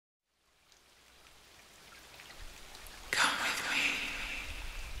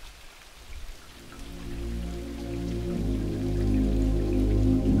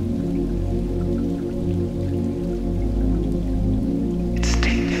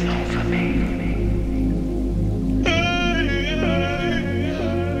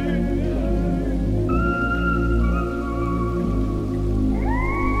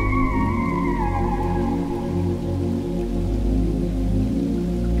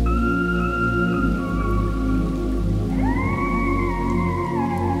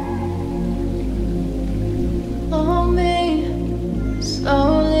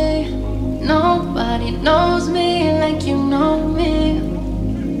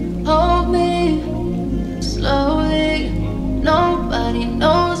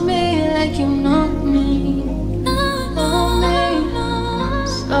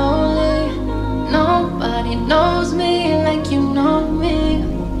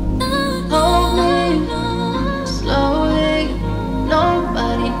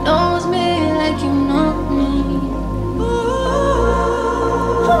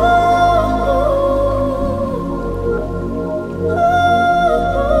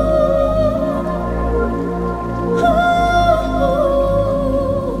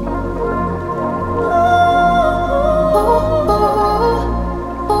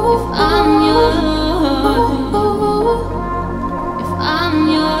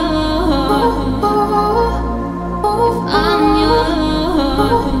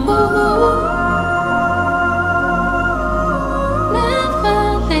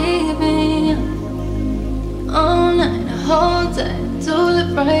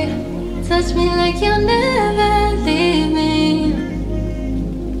Touch me like you'll never leave me.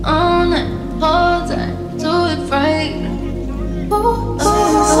 All night, all time, do it right. Ooh,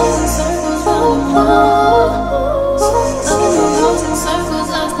 goes in circles round and round. Goes in circles,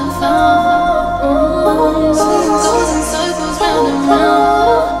 lost and found. Goes in circles round and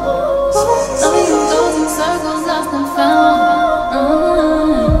round. Goes in circles, lost and found.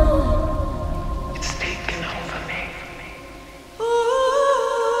 It's taken over me.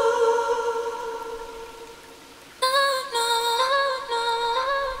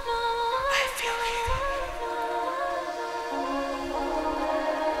 I feel you.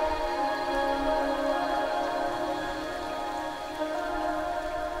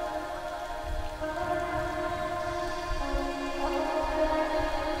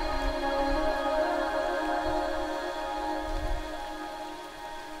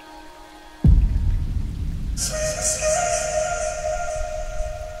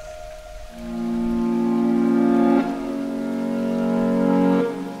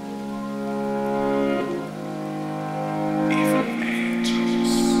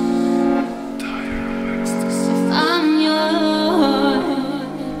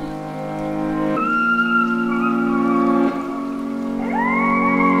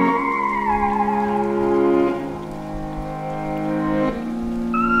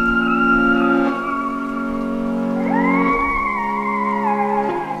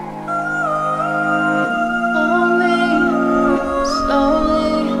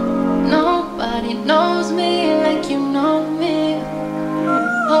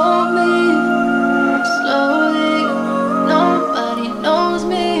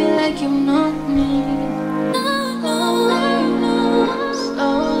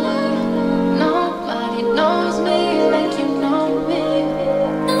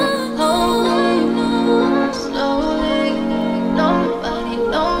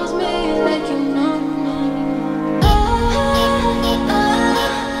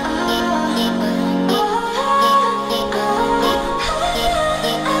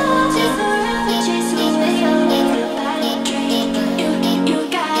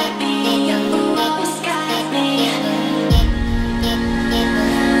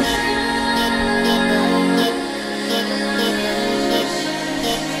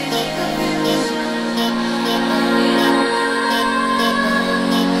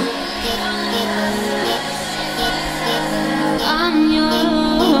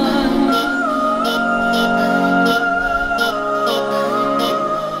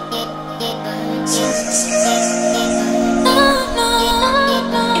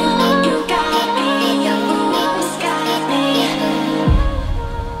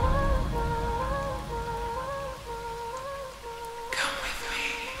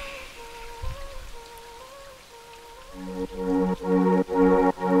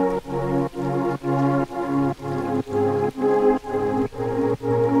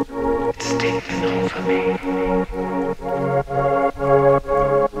 It's taken over me.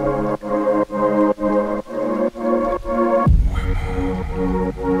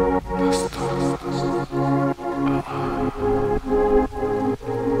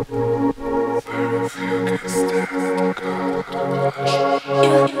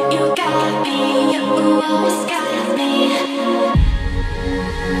 You got me, you always got me.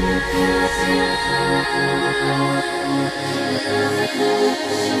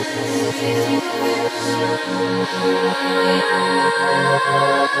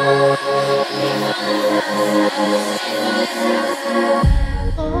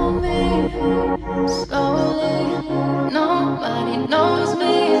 Hold me slowly. Nobody knows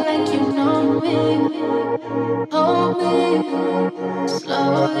me like you know me. Hold me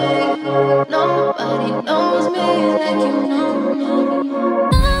slowly. Nobody knows me like you know me.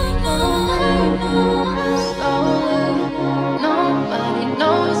 Slowly. Nobody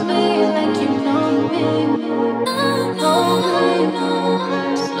knows me like you know me. Hold me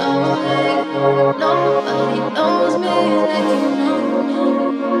slowly. Nobody knows me like you know me.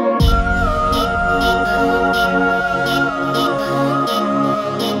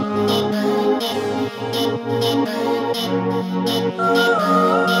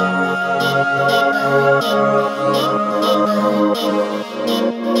 Thank you.